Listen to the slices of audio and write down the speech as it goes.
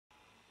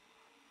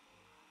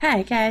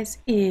Hi guys,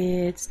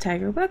 it's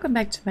Tiger. Welcome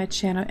back to my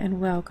channel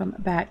and welcome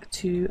back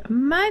to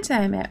my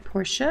time at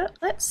Portia.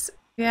 Let's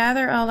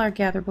gather all our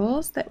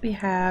gatherables that we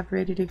have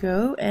ready to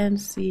go and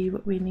see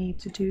what we need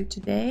to do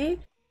today.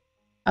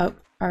 Oh,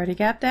 already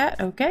got that.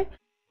 Okay.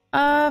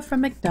 From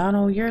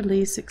McDonald, your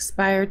lease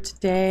expired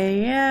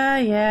today.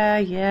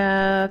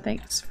 Yeah.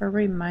 Thanks for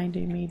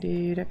reminding me,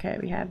 dude. Okay,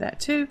 we have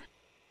that too.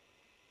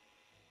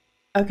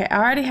 Okay, I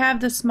already have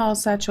the small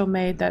satchel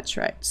made, that's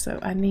right. So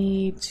I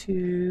need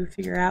to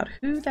figure out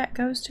who that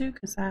goes to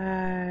because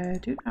I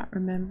do not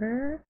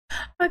remember.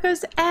 Oh, it goes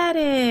to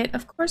Addit.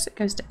 Of course it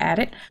goes to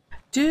Addit.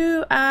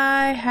 Do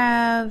I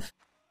have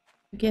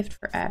a gift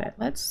for Addit?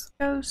 Let's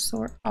go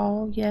sort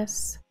all.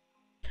 Yes.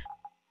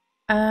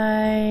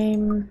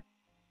 I'm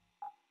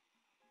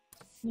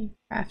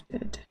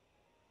crafted.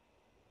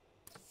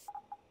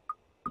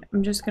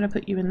 I'm just going to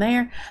put you in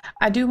there.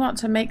 I do want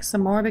to make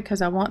some more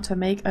because I want to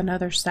make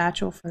another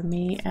satchel for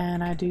me,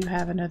 and I do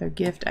have another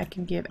gift I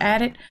can give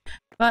at it.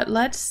 But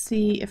let's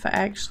see if I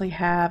actually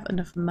have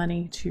enough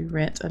money to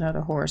rent another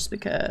horse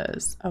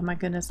because, oh my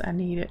goodness, I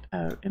need it.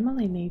 Oh,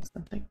 Emily needs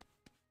something.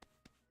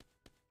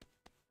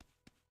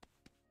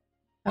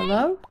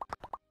 Hello?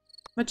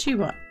 What you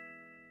want?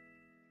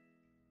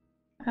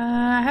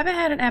 I haven't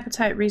had an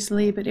appetite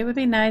recently, but it would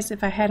be nice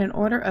if I had an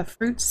order of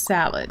fruit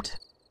salad.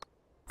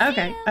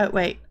 Okay. Oh,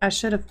 wait. I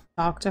should have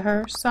talked to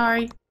her.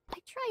 Sorry. I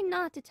try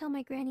not to tell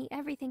my granny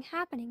everything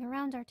happening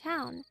around our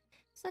town,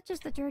 such as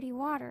the dirty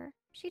water.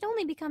 She'd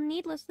only become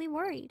needlessly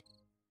worried.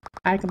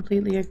 I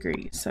completely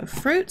agree. So,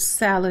 fruit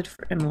salad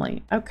for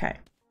Emily. Okay.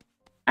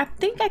 I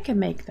think I can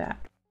make that.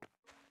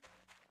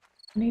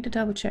 I need to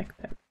double check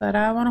that. But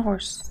I want a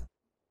horse.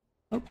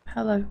 Oh,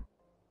 hello.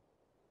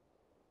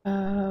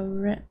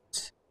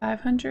 Rent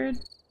 500.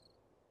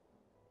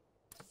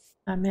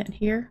 I meant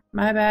here.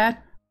 My bad.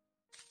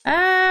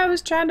 I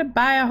was trying to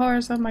buy a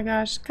horse. Oh my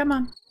gosh. Come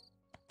on.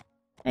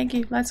 Thank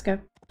you. Let's go.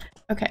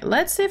 Okay,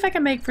 let's see if I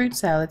can make fruit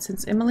salad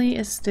since Emily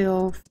is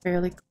still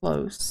fairly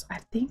close. I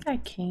think I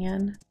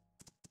can.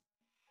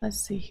 Let's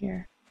see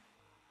here.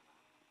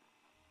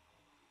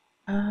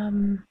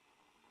 No,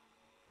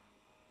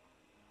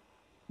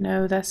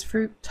 that's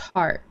fruit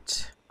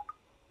tart.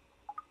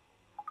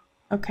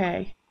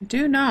 Okay,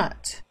 do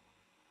not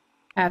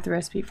have the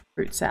recipe for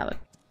fruit salad.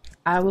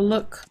 I will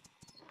look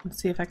and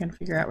see if I can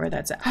figure out where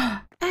that's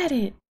at.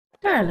 Addit,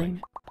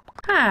 darling.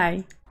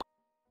 Hi.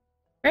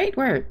 Great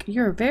work.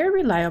 You're a very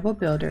reliable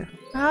builder.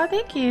 Oh,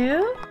 thank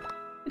you.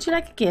 Would you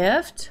like a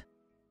gift?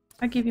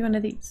 I'll give you one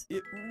of these.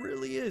 It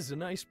really is a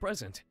nice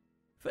present.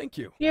 Thank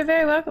you. You're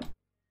very welcome.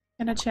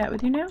 Can I chat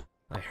with you now?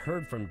 I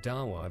heard from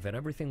Dawa that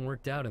everything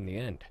worked out in the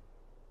end.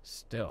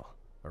 Still,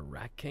 a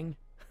rat king?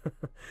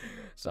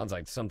 Sounds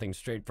like something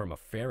straight from a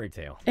fairy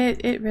tale.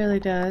 It really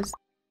does.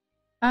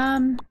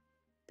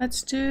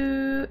 Let's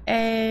do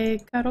a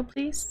cuddle,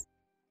 please.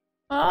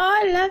 Oh,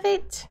 I love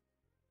it.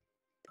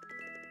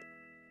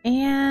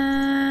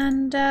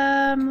 And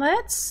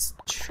let's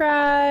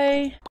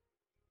try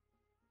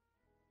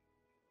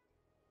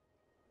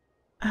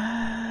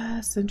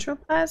Central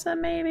Plaza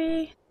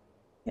maybe?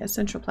 Yeah,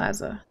 Central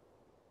Plaza.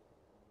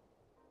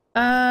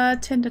 10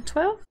 to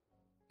 12?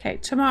 Okay,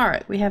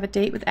 tomorrow. We have a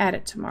date with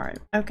Addit tomorrow.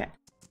 Okay.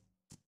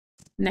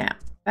 Now,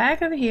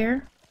 back over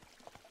here.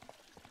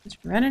 Let's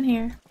run in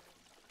here.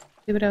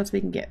 See what else we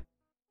can get.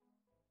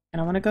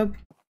 And I want to go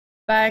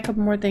buy a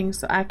couple more things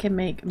so I can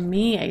make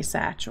me a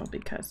satchel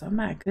because, oh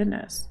my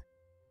goodness.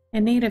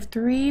 In need of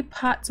 3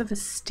 pots of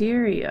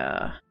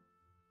wisteria.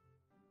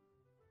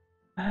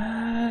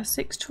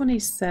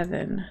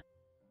 627.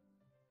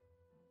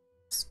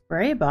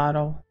 Spray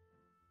bottle.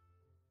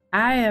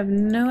 I have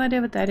no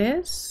idea what that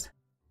is.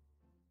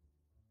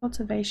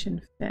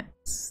 Cultivation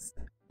fence.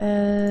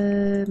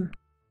 I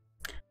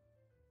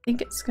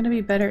think it's going to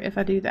be better if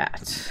I do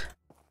that.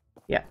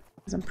 Yeah,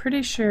 because I'm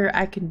pretty sure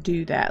I can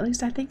do that. At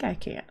least I think I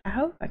can. I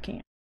hope I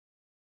can.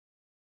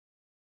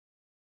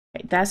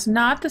 Okay, that's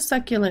not the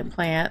succulent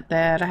plant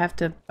that I have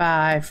to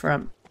buy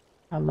from...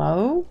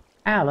 Hello?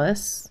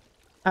 Alice?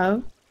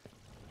 Oh?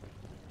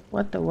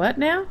 What the what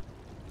now?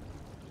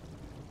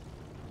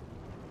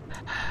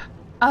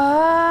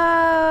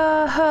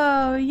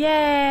 Oh,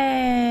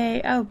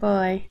 yay! Oh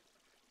boy.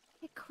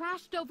 It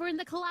crashed over in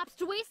the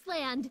collapsed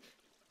wasteland.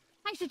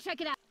 I should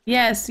check it out.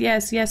 Yes,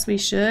 we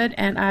should,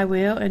 and I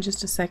will in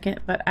just a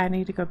second, but I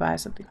need to go buy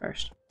something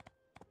first.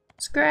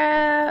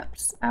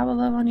 Scraps! I will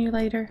love on you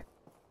later.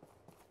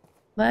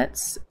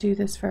 Let's do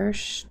this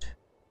first.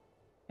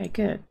 Okay,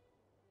 good.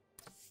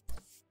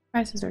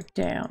 Prices are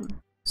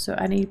down. So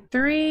I need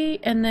 3,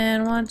 and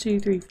then 1, 2,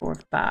 3, 4,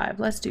 5.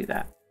 Let's do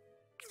that.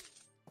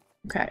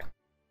 Okay,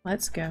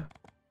 let's go.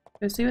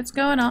 Go see what's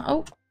going on.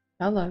 Oh,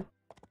 hello.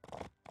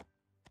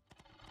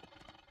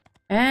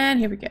 And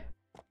here we go.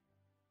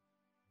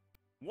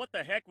 What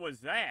the heck was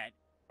that?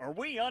 Are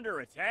we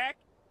under attack?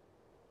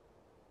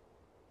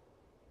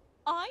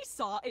 I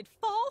saw it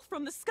fall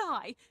from the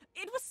sky.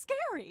 It was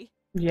scary.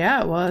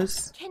 Yeah, it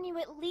was. Can you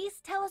at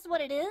least tell us what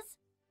it is?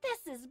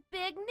 This is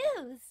big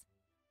news.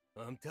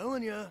 I'm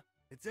telling you,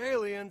 it's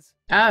aliens.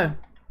 Oh,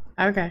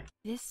 Okay.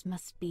 This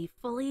must be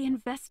fully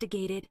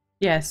investigated.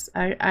 Yes,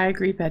 I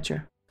agree,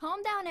 Petra.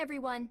 Calm down,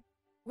 everyone.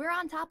 We're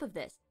on top of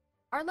this.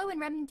 Arlo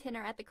and Remington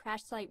are at the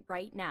crash site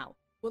right now.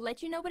 We'll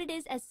let you know what it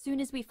is as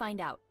soon as we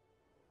find out.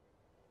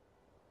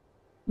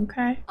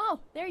 Okay. Oh,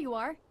 there you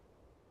are.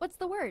 What's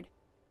the word?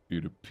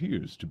 It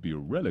appears to be a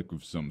relic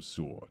of some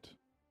sort.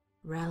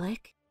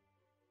 Relic?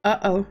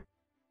 Uh-oh.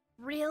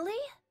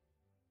 Really?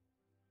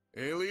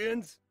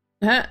 Aliens?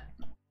 Huh.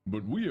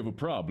 But we have a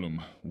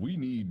problem. We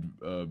need,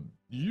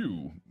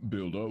 you,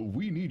 Builder,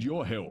 we need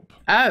your help.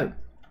 Oh.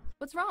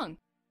 What's wrong?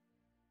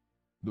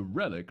 The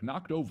relic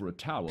knocked over a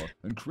tower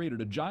and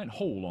created a giant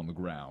hole on the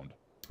ground.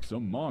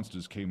 Some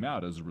monsters came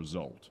out as a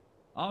result.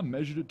 I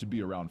measured it to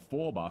be around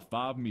 4 by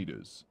 5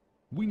 meters.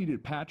 We need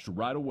it patched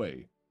right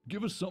away.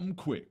 Give us something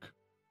quick.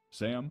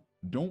 Sam,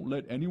 don't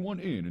let anyone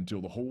in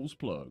until the hole's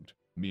plugged.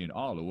 Me and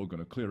Arlo are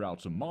gonna clear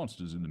out some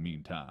monsters in the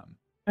meantime.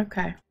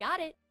 Okay. Got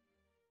it.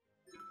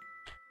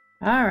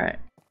 All right.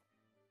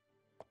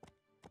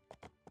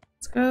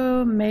 Let's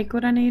go make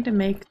what I need to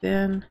make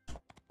then.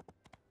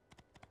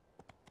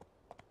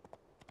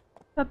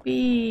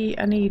 Puppy,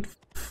 I need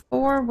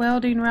 4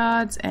 welding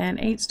rods and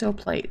 8 steel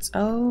plates.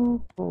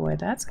 Oh boy,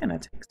 that's gonna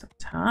take some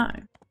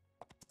time.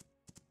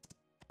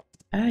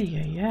 Ay,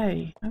 ay,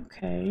 ay.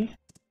 Okay.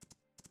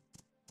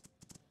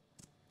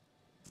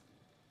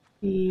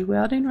 The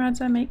welding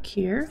rods I make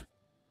here.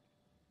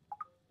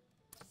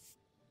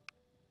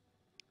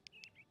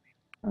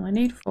 Only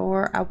need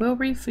 4. I will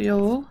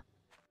refuel.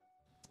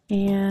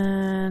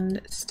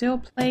 And steel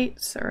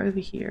plates are over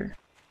here.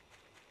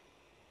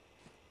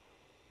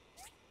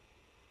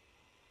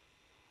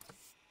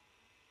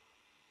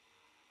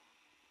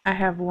 I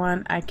have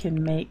 1. I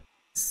can make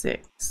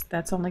 6.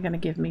 That's only going to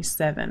give me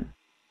 7.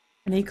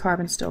 I need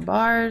carbon steel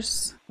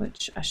bars,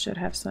 which I should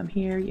have some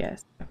here.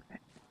 Yes. Okay.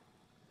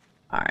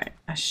 Alright.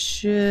 I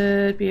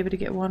should be able to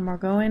get 1 more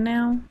going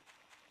now.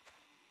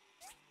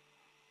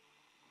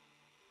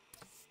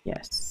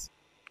 Yes.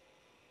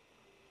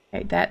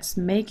 Okay, that's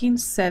making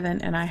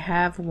 7 and I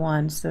have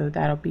 1, so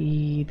that'll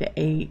be the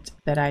 8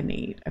 that I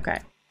need. Okay.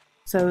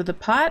 So the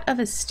pot of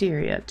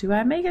Asteria, do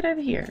I make it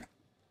over here?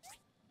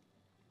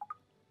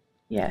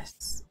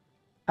 Yes.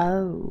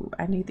 Oh,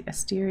 I need the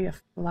Asteria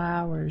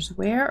flowers.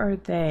 Where are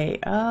they?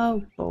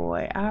 Oh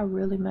boy, I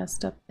really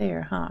messed up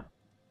there, huh?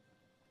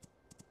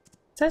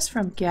 It says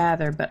from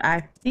gather, but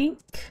I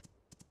think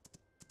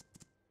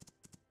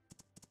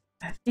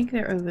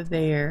they're over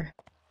there.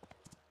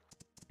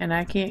 And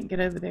I can't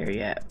get over there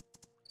yet.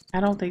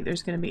 I don't think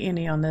there's going to be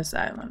any on this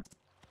island.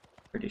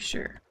 Pretty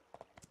sure.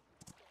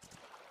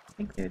 I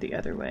think they're the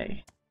other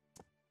way.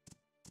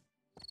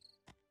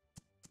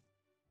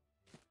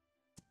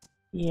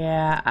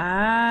 Yeah,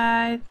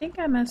 I think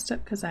I messed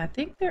up because I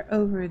think they're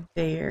over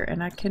there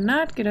and I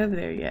cannot get over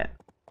there yet.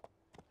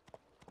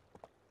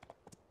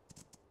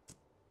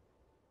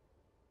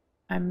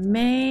 I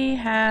may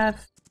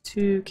have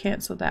to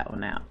cancel that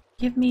one out.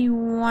 Give me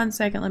 1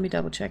 second, let me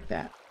double check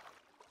that.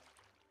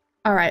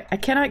 Alright, I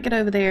cannot get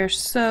over there,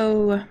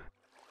 so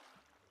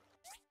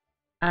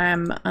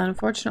I'm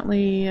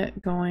unfortunately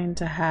going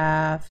to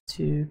have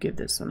to give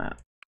this one up.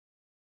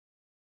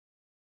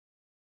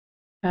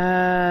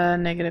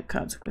 Negative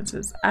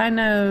consequences. I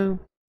know.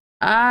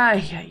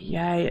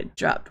 Yeah, it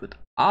dropped with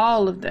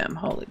all of them.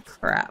 Holy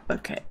crap.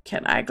 Okay,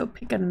 can I go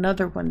pick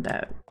another one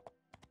though?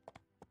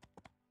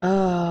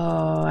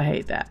 Oh, I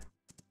hate that.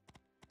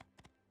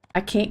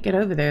 I can't get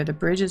over there. The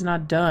bridge is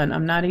not done.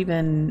 I'm not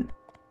even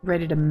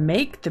ready to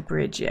make the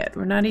bridge yet.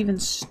 We're not even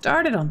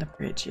started on the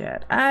bridge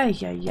yet. I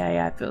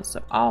feel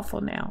so awful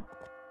now.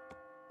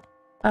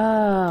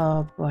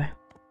 Oh boy.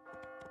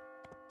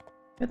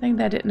 Good thing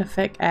that didn't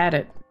affect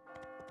Addit.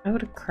 I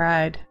would have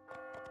cried.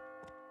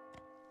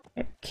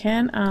 Okay,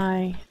 can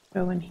I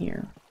go in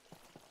here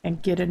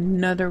and get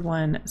another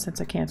one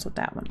since I canceled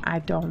that one? I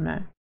don't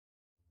know.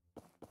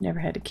 Never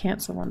had to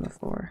cancel one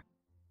before.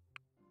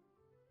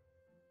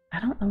 I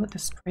don't know what the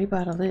spray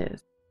bottle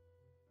is.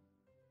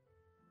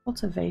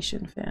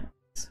 Cultivation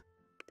fence.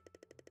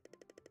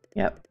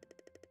 Yep.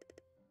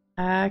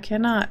 I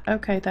cannot.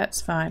 Okay,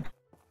 that's fine.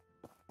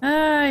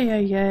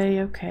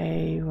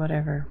 Okay,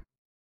 whatever.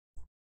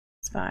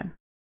 It's fine.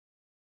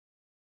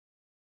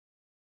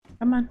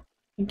 Come on.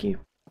 Thank you.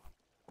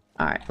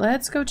 Alright,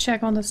 let's go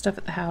check on the stuff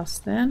at the house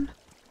then.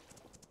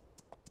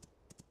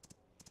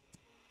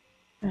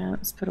 And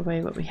let's put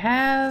away what we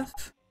have.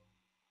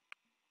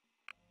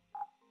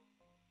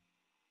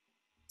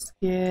 Let's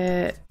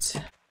get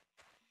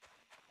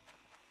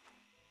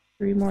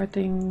 3 more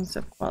things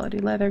of quality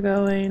leather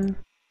going.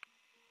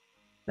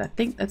 I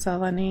think that's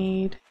all I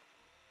need.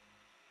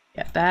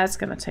 Yeah, that's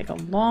gonna take a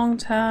long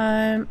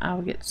time.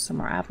 I'll get some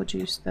more apple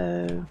juice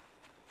though.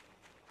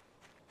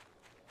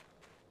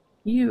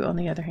 You, on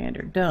the other hand,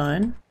 are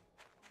done.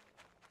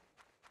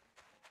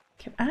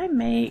 Can I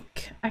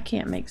make... I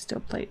can't make steel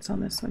plates on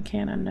this one,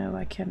 can I? No,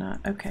 I cannot.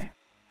 Okay.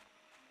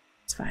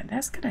 It's fine.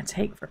 That's gonna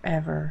take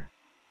forever.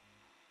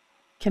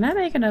 Can I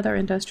make another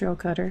industrial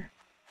cutter?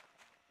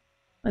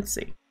 Let's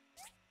see.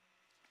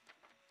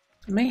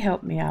 It may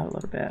help me out a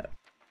little bit.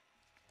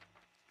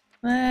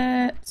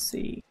 Let's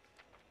see.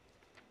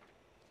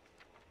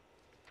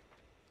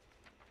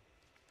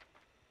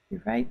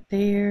 You're right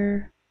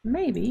there.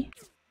 Maybe.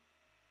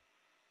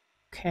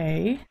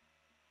 Okay.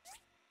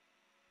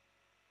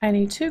 I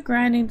need 2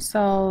 grinding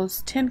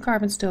saws, 10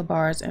 carbon steel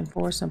bars, and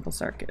 4 simple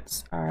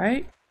circuits.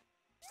 Alright.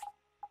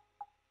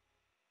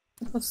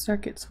 Simple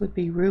circuits would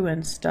be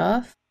ruined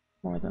stuff,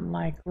 more than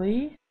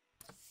likely.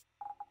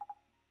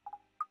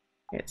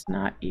 It's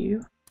not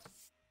you.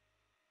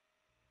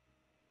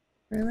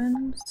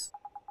 Ruins.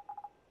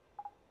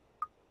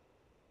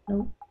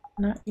 Nope,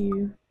 not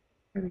you.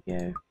 Here we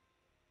go.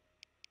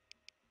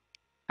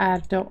 I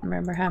don't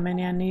remember how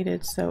many I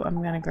needed, so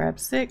I'm gonna grab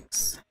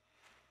 6.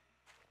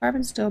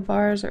 Carbon steel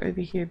bars are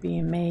over here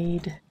being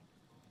made.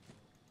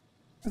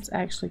 Let's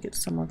actually get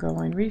some more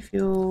going.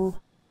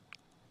 Refuel.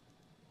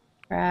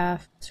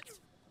 Craft.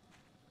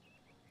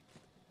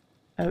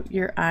 Oh,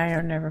 your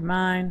iron, never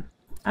mind.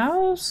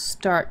 I'll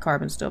start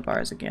carbon steel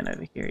bars again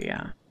over here,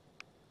 yeah.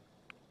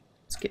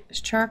 Let's get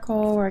this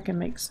charcoal where I can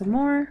make some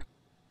more.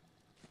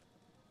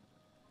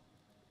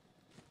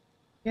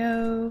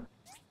 Go.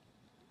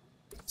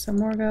 Get some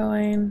more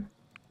going.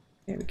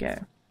 There we go.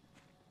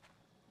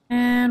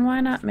 And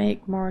why not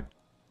make more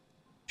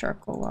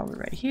charcoal while we're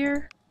right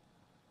here?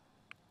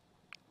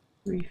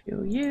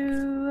 Refuel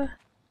you.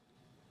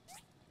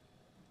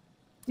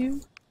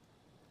 You.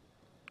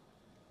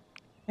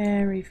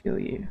 And refuel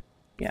you.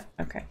 Yeah,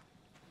 okay.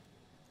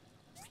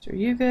 So are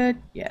you good?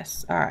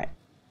 Yes, alright.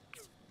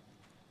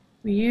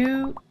 Will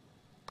you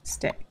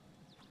stay?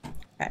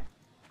 Okay.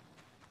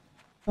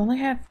 Only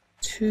have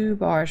 2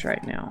 bars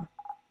right now.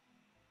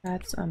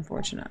 That's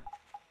unfortunate.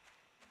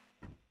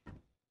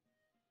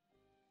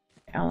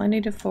 I only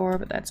needed 4,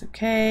 but that's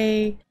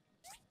okay.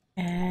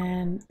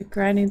 And the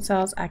grinding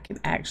saws, I can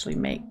actually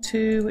make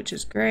 2, which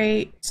is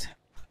great.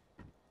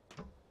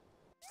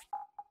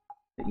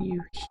 Put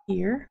you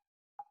here.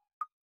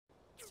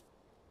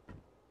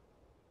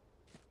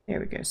 There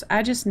we go. So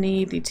I just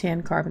need the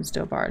 10 carbon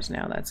steel bars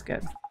now. That's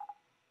good.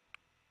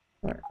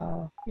 Or,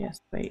 oh,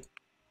 yes, wait.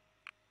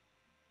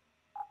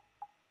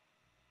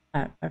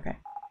 Oh, okay.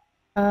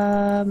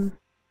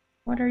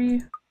 What are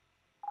you?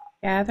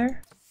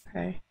 Gather?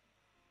 Okay.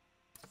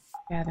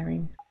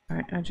 Gathering.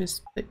 Alright, I'll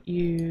just put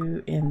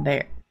you in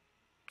there.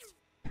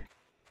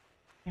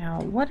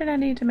 Now, what did I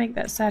need to make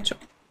that satchel?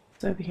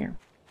 It's over here.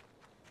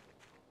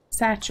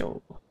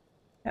 Satchel.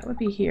 That would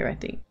be here, I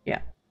think.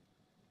 Yeah.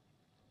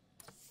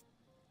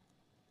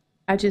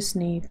 I just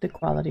need the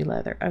quality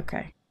leather.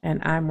 Okay.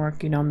 And I'm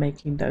working on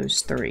making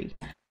those 3.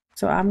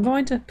 So I'm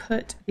going to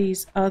put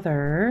these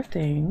other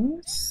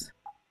things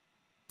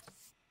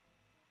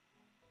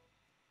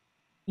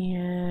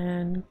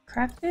in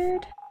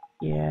crafted.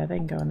 Yeah, they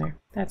can go in there.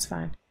 That's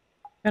fine.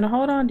 I'm gonna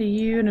hold on to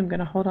you, and I'm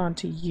gonna hold on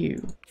to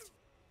you.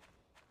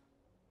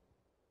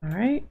 All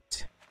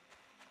right.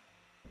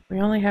 We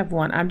only have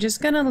 1. I'm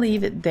just gonna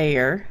leave it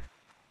there.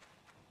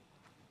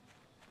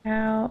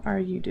 How are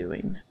you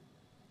doing?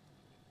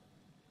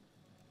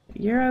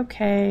 You're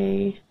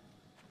okay.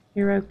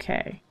 You're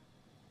okay.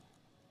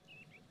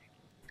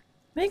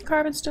 Make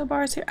carbon steel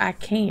bars here? I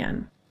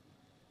can.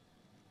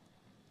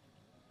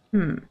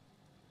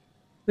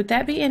 Would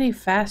that be any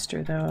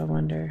faster though, I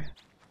wonder?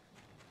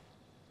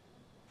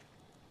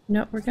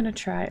 No, we're gonna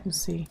try it and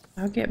see.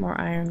 I'll get more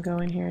iron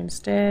going here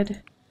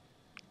instead.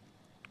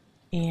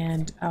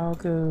 And I'll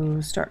go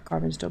start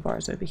carbon steel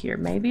bars over here.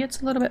 Maybe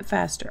it's a little bit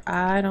faster.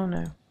 I don't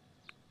know.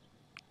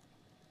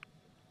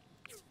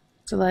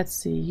 So let's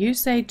see. You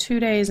say 2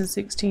 days and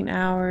 16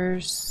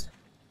 hours.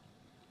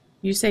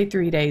 You say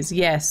 3 days.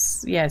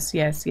 Yes, yes,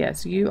 yes,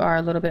 yes. You are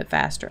a little bit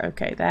faster.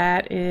 Okay,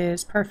 that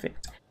is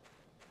perfect.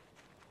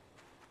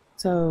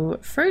 So,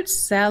 fruit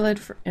salad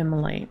for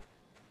Emily.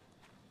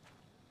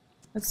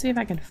 Let's see if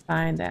I can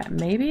find that.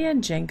 Maybe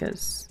in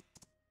Jenka's.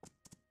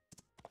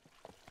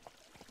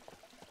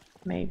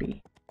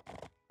 Maybe.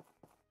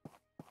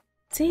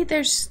 See,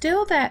 there's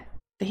still that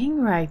thing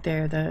right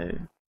there, though.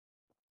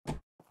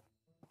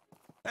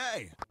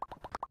 Hey!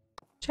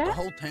 Chat? The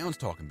whole town's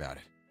talking about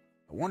it.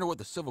 I wonder what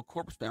the Civil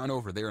Corps found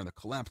over there in the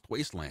collapsed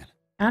wasteland.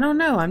 I don't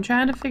know. I'm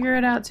trying to figure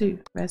it out, too.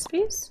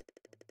 Recipes?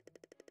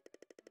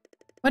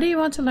 What do you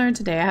want to learn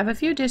today? I have a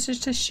few dishes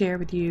to share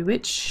with you.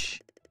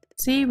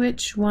 See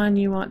which one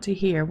you want to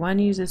hear. One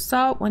uses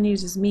salt, one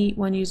uses meat,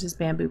 one uses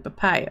bamboo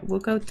papaya. We'll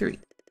go through.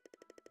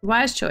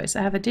 Wise choice.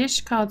 I have a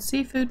dish called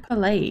seafood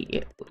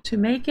palais. To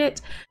make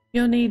it,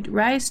 you'll need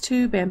rice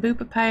 2, bamboo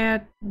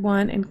papaya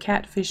 1, and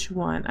catfish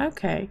 1.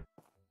 Okay.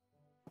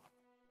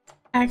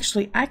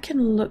 Actually, I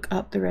can look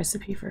up the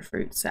recipe for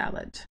fruit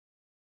salad.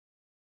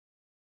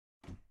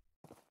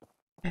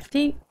 I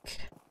think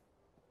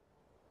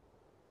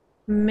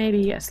maybe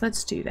yes,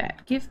 let's do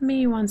that. Give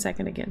me 1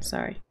 second again,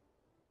 sorry.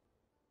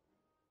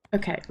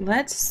 Okay,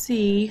 let's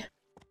see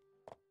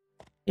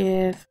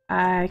if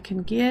I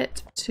can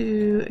get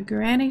to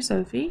Granny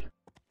Sophie.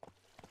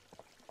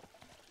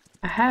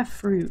 I have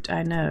fruit,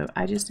 I know.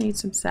 I just need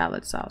some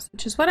salad sauce,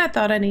 which is what I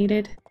thought I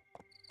needed.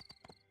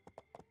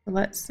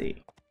 Let's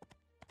see.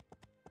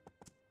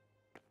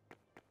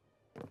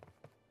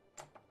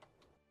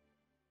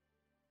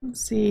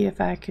 Let's see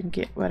if I can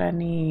get what I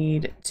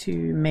need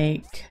to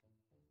make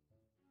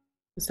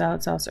the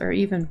salad sauce, or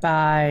even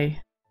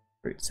buy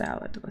fruit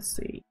salad. Let's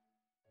see.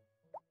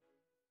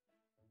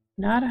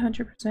 Not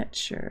 100%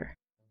 sure.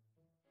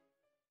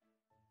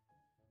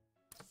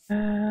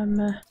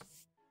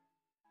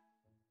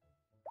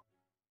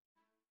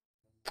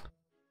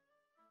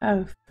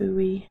 Oh,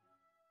 phooey.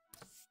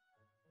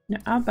 No,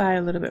 I'll buy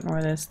a little bit more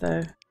of this though,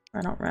 if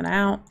I don't run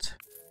out.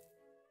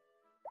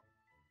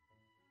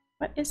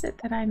 What is it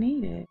that I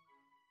needed?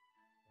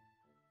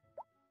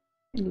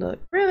 Look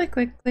really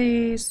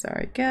quickly.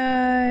 Sorry,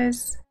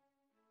 guys.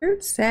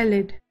 Fruit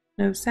salad.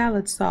 No,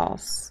 salad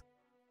sauce.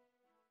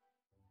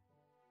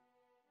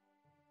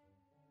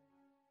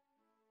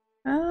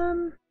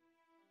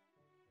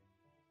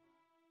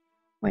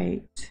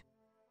 Wait.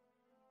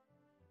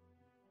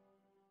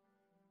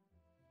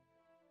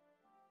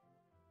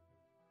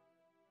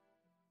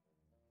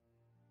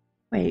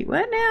 Wait,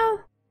 what now?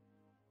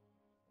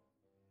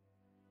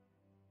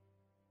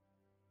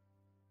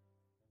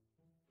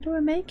 How do I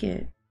make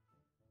it?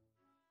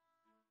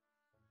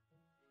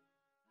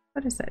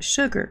 What is that?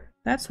 Sugar.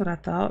 That's what I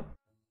thought.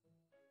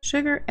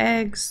 Sugar,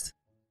 eggs.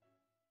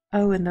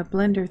 Oh, and the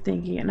blender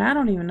thingy. And I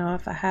don't even know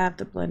if I have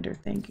the blender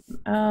thingy.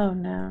 Oh,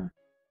 no.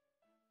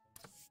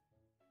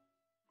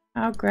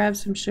 I'll grab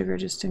some sugar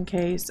just in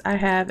case. I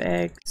have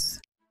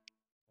eggs.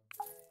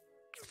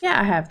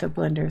 Yeah, I have the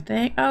blender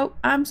thing. Oh,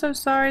 I'm so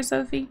sorry,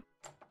 Sophie.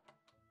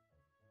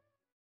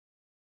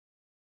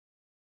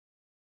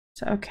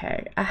 So,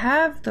 okay. I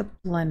have the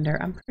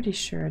blender. I'm pretty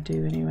sure I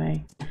do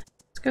anyway.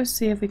 Let's go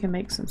see if we can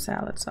make some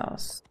salad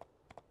sauce.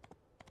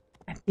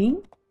 I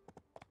think.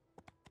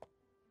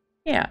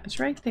 Yeah, it's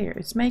right there.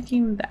 It's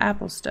making the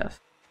apple stuff.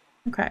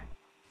 Okay.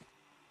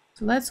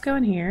 So let's go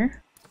in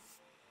here.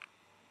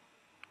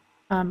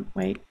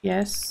 Wait,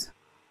 yes.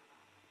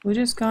 We're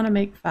just gonna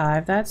make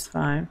 5. That's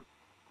fine.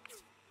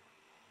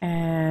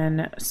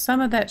 And some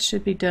of that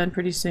should be done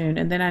pretty soon.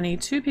 And then I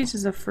need 2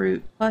 pieces of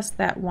fruit plus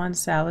that 1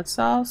 salad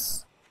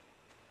sauce.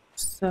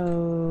 So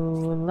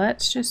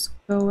let's just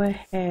go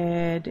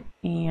ahead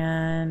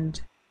and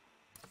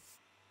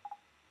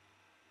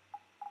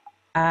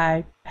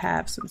I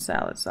have some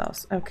salad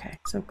sauce. Okay,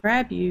 so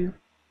grab you.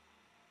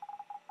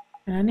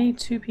 And I need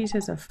 2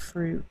 pieces of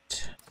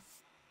fruit.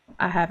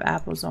 I have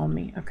apples on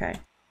me. Okay.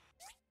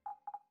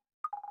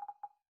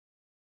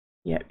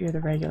 Yep, you're the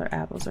regular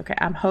apples. Okay,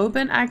 I'm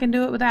hoping I can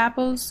do it with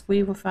apples.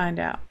 We will find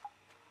out.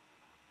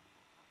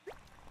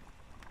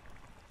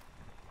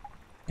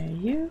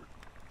 And you.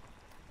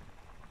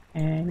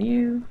 And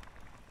you.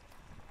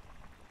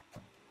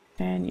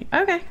 And you.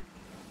 Okay.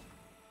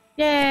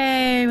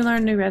 Yay, we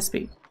learned a new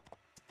recipe.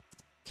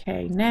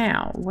 Okay,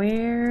 now,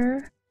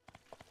 where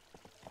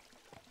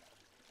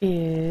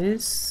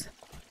is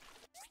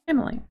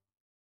Emily?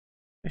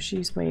 Oh,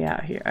 she's way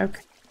out here.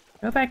 Okay,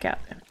 go back out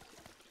then.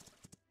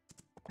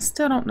 I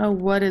still don't know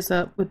what is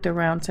up with the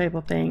round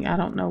table thing. I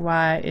don't know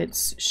why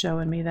it's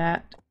showing me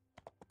that.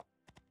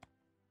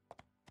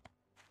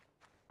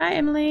 Hi,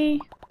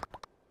 Emily.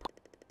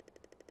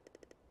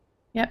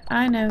 Yep,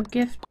 I know.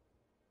 Gift.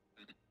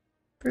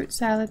 Fruit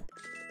salad.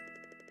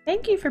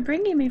 Thank you for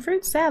bringing me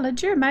fruit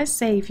salad. You're my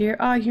savior.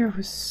 Oh,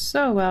 you're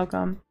so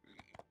welcome.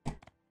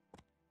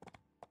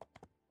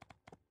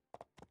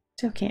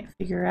 Still can't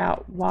figure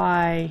out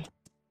why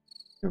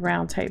the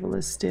round table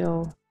is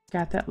still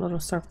got that little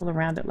circle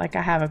around it, like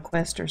I have a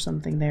quest or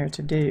something there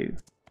to do.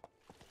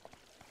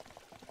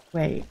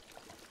 Wait.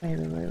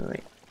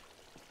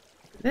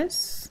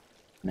 This?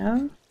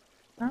 No,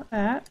 not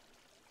that.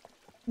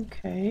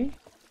 Okay.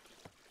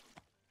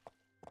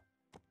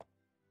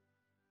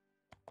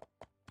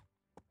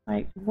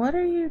 Like, what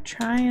are you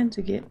trying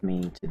to get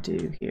me to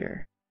do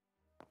here?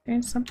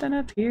 There's something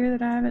up here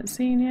that I haven't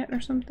seen yet or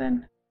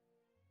something?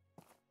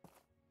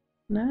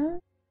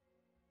 No?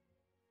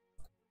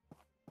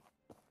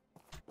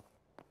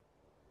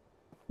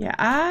 Yeah,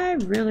 I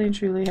really and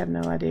truly have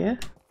no idea.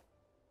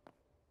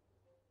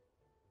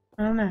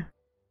 I don't know.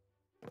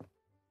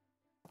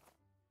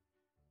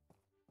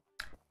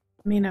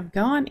 I mean, I've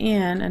gone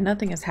in and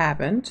nothing has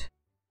happened.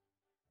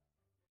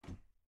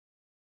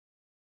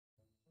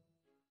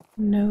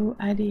 No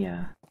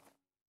idea.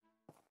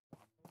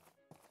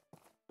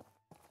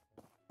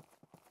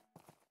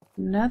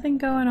 Nothing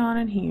going on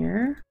in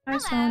here. Hi, Hello.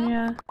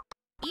 Sonia.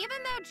 Even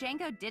though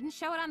Django didn't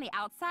show it on the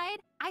outside,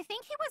 I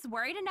think he was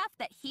worried enough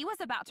that he was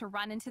about to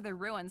run into the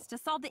ruins to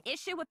solve the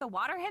issue with the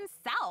water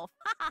himself.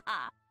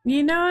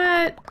 You know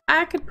what?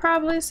 I could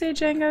probably see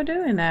Django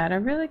doing that. I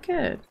really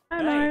could. Hi,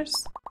 Hey. Mars.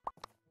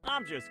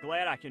 I'm just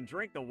glad I can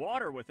drink the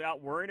water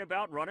without worrying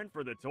about running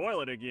for the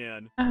toilet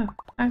again. Oh,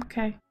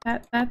 okay.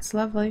 That's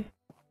lovely.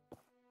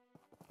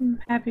 I'm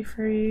happy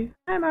for you.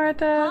 Hi,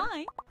 Martha.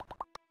 Hi.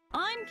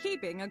 I'm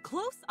keeping a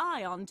close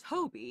eye on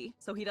Toby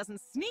so he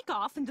doesn't sneak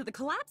off into the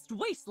collapsed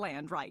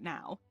wasteland right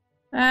now.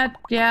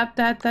 Yeah,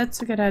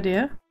 that's a good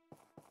idea.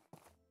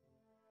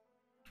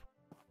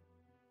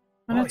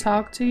 I want to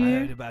talk to I you.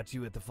 heard about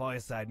you at the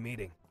fireside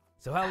meeting.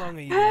 So how long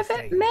are you I gonna stay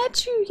haven't here?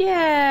 met you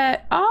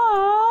yet.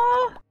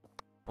 Aww.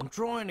 I'm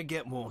trying to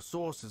get more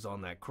sources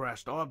on that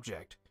crashed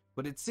object,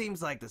 but it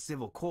seems like the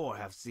Civil Corps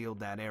have sealed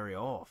that area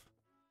off.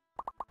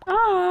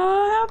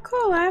 Oh, how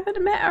cool. I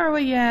haven't met her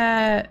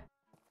yet.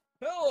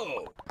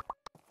 Hello!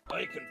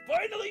 I can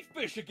finally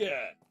fish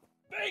again!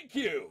 Thank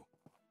you!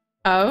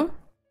 Oh?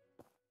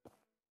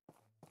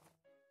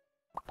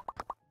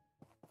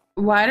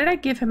 Why did I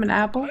give him an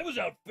apple? I was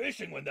out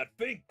fishing when that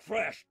thing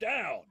crashed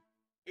down.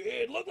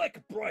 It looked like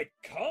a bright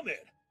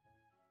comet.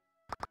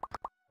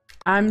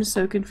 I'm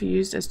so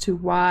confused as to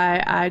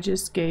why I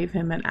just gave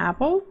him an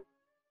apple.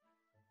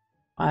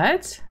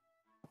 What?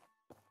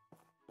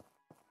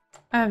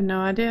 I have no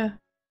idea.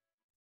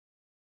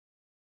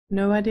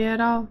 No idea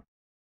at all.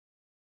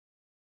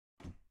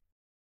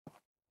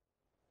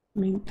 I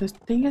mean, the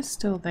thing is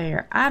still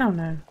there. I don't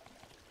know.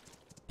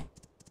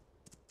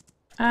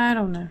 I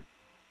don't know.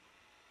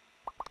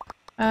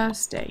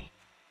 Stay.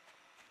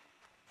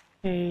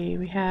 Okay,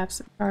 we have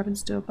some carbon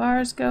steel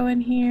bars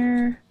going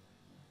here.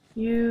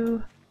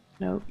 You.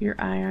 Nope, you're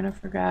iron, I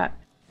forgot.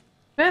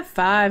 We have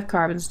 5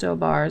 carbon steel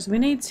bars. We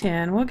need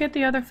 10. We'll get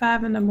the other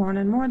 5 in the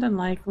morning, more than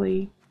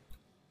likely.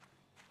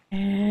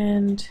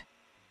 And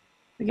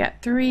we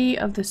got 3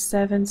 of the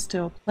 7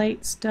 steel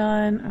plates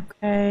done.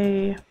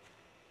 Okay.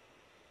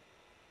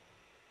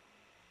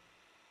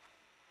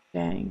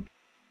 Dang.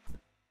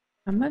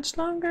 How much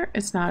longer?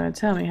 It's not going to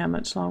tell me how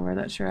much longer,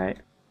 that's right.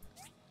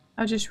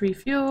 I'll just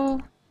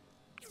refuel.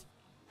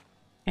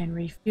 And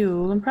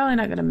refuel. I'm probably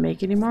not going to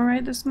make any more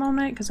right this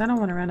moment because I don't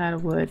want to run out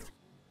of wood.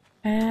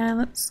 And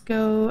let's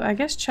go, I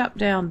guess, chop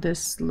down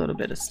this little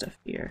bit of stuff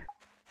here.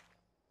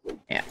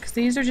 Yeah, because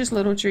these are just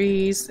little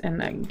trees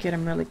and I can get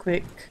them really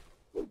quick.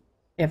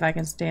 If I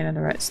can stand in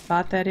the right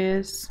spot, that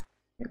is.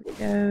 There we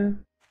go.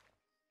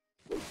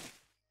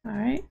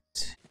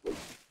 Alright.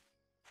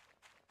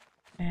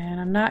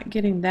 And I'm not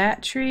getting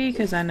that tree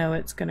because I know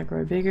it's going to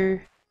grow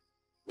bigger.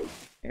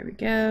 There we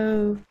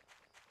go.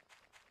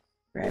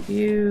 Grab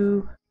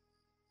you.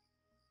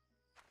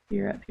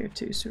 You're up here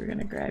too, so we're going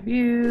to grab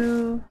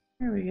you.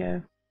 There we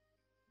go.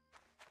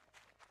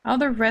 All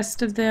the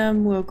rest of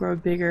them will grow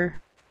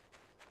bigger.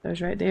 Those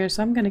right there,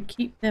 so I'm going to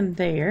keep them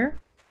there.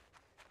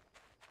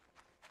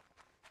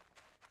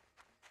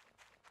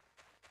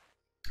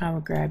 I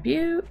will grab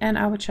you and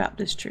I will chop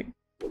this tree.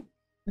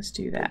 Let's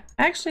do that.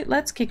 Actually,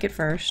 let's kick it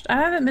first. I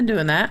haven't been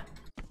doing that.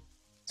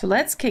 So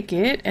let's kick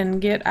it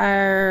and get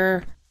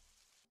our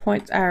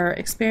points, our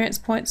experience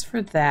points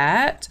for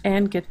that,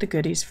 and get the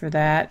goodies for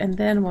that, and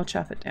then we'll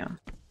chop it down.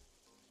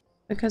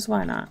 Because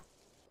why not?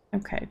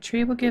 Okay,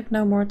 tree will give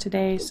no more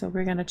today, so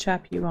we're gonna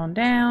chop you on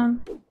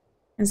down.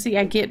 And see,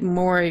 I get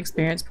more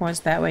experience points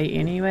that way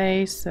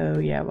anyway, so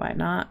yeah, why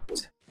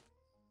not?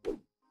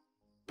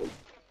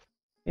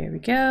 There we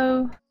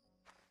go.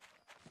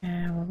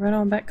 And we'll run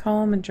on back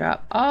home and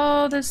drop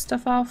all this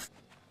stuff off.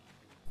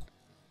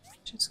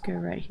 Just go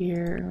right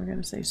here, and we're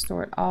gonna say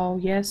sort all,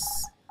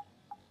 yes.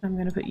 I'm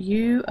gonna put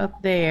you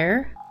up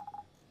there,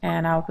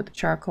 and I'll put the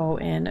charcoal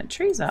in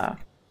trees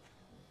off.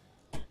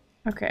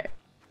 Okay.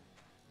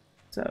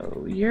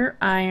 So you're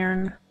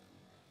iron.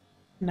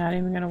 Not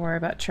even gonna worry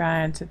about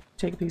trying to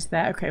take a piece of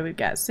that. Okay, we've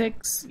got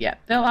 6. Yeah,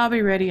 they'll all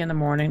be ready in the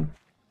morning.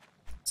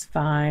 It's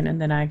fine,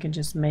 and then I can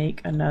just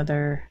make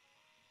another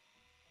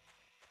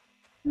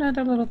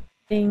little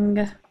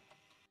thing.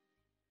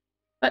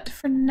 But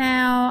for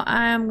now,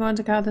 I'm going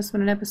to call this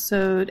one an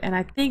episode, and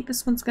I think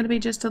this one's going to be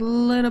just a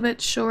little bit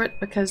short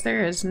because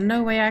there is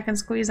no way I can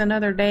squeeze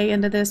another day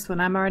into this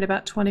when I'm already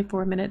about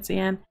 24 minutes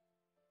in.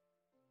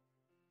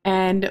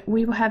 And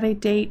we will have a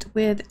date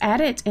with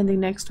Addit in the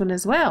next one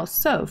as well.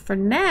 So for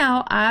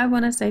now, I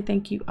want to say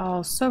thank you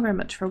all so very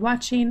much for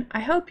watching.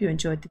 I hope you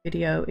enjoyed the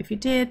video. If you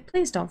did,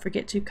 please don't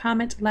forget to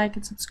comment, like,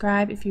 and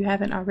subscribe if you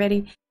haven't already.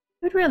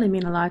 It would really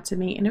mean a lot to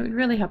me, and it would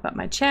really help out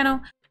my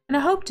channel. And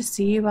I hope to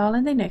see you all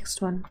in the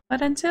next one.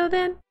 But until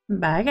then,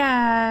 bye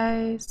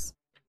guys!